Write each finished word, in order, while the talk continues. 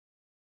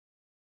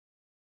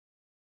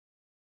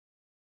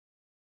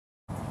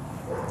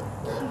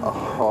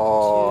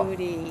Oh.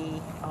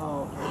 Judy.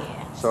 Oh,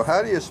 yeah. So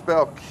how do you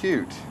spell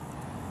cute?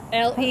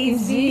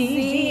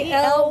 Lezzly.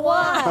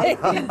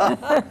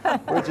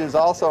 Which is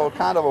also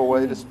kind of a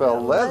way to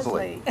spell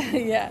Lezzly.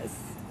 Yes.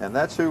 And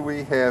that's who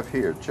we have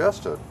here.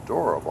 Just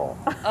adorable.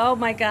 Oh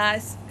my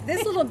gosh.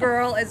 This little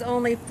girl is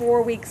only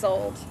 4 weeks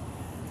old.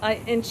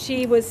 And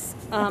she was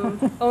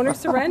owner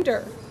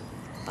surrender.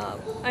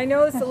 I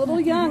know it's a little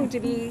young to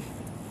be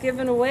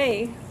given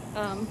away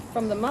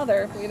from the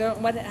mother. We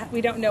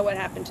don't know what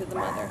happened to the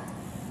mother.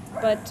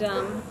 But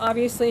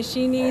obviously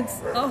she needs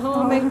a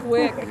home and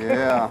quick.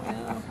 Yeah.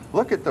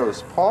 Look at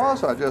those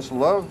paws. I just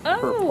love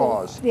her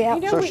paws. Yeah.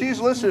 You know, so she's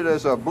listed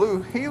as a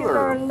blue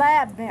heeler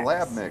lab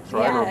mix.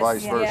 Right? Or Yes,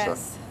 vice versa.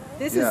 yes.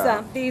 This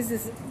Yeah. these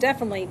is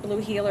definitely blue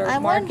heeler I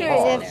markings.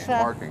 wonder in if,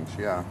 there. Markings,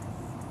 yeah.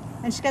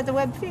 And she's got the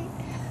webbed feet.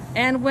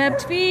 And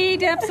webbed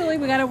feet, absolutely.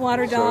 We got a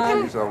water So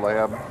dog. she's a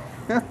lab.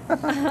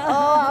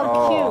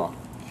 Oh,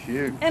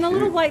 Cute. And a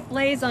little white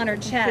blaze on her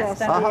chest.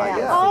 That's Yeah.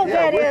 Yeah. Oh, yeah,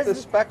 that with is-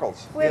 the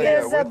speckles. with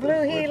yeah, his, with blue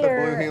the, heeler.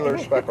 With the blue heeler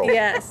speckles.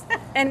 Yes.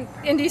 And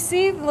do you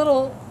see the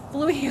little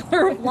blue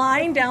heeler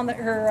line down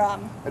her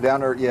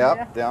Down her,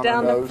 down her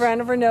the nose.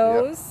 front of her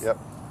nose? Yep.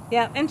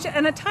 Yeah,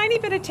 and a tiny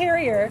bit of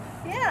terrier.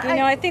 Yeah. You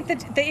know, I think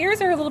that the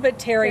ears are a little bit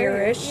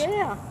terrierish,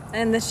 Yeah.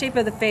 and the shape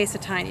of the face a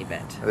tiny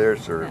bit.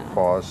 There's her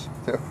paws.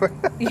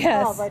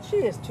 Yes. Oh, but she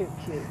is too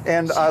cute.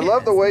 And I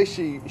love the way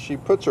she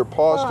puts her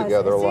paws Oh,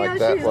 together see like how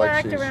that, she's like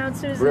wrapped she's around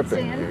Susan's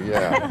gripping hand? you.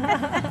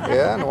 Yeah.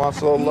 Yeah, and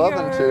wants a little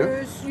loving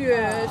too.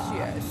 Yes.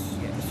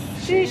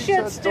 She She's should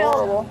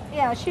adorable. still.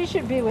 Yeah, she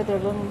should be with her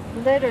little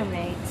litter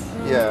mates.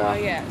 Yeah. Oh,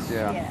 yes.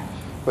 Yeah. Yeah.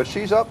 But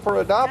she's up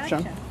for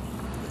adoption. Gotcha.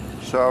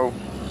 So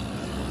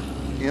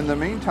in the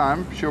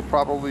meantime, she'll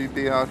probably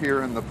be out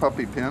here in the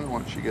puppy pen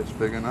once she gets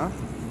big enough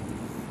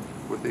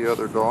with the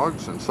other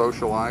dogs and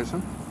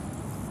socializing.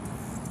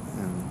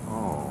 And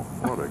oh,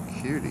 what a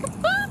cutie.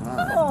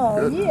 My Oh,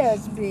 goodness.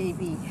 yes,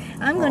 baby.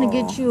 I'm going to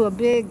get you a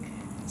big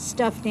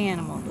stuffed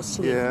animal to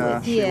sleep Yeah,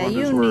 with. she Yeah, wonders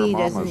you where need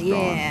Mama's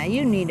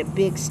you need a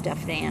big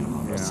stuffed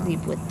animal Yeah. to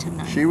sleep with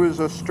tonight. She was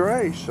a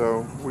stray,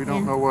 so we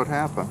don't know what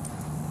happened.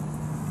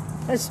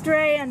 A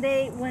stray, and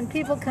when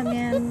people come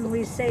in,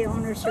 we say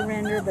owner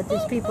surrender, but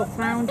these people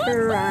found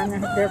her on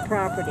their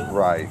property.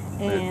 Right.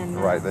 And,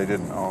 right, they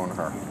didn't own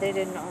her. They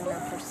didn't own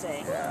her per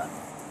se. Yeah.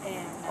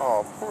 And,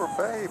 Oh, poor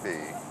baby.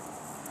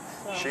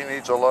 so- She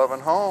needs a loving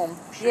home.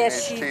 She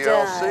Yes, needs she TLC.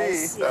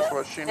 does, That's yeah.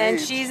 what she needs. And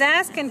she's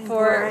asking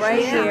for it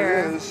right Yeah.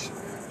 here. She is.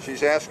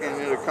 She's asking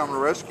you to come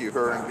rescue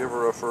her and give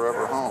her a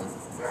forever home.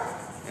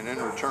 And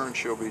in return,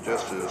 she'll be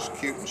just as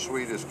cute and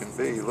sweet as can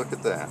be. Look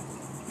at that.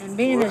 And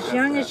being Look as at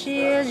young that. as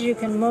she is, you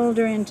can mold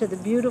her into the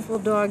beautiful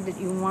dog that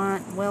you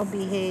want, well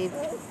behaved.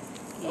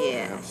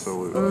 Yeah.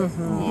 Absolutely.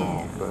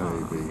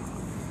 Oh, baby.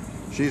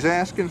 She's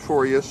asking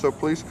for you, so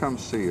please come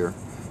see her.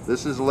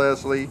 This is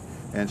Lezzly,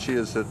 and she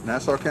is at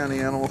Nassau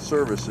County Animal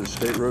Services,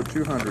 State Road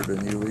 200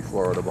 in Yulee,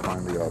 Florida,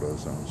 behind the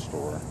AutoZone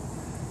store.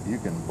 You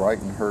can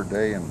brighten her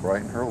day and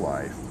brighten her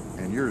life,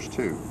 and yours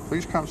too.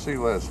 Please come see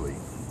Lezzly.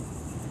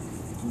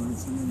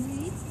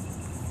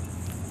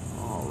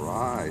 All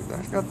right,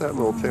 that's got that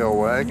little tail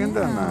wagging,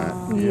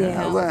 doesn't it?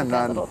 Yeah, look at and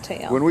that little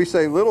tail. When we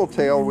say little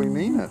tail, we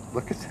mean it.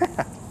 Look at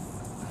that.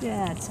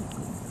 Yeah, it's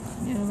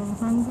you're a little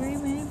hungry,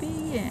 maybe?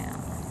 Yeah.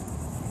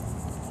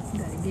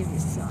 Gotta give you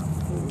some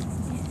food.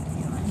 Yeah.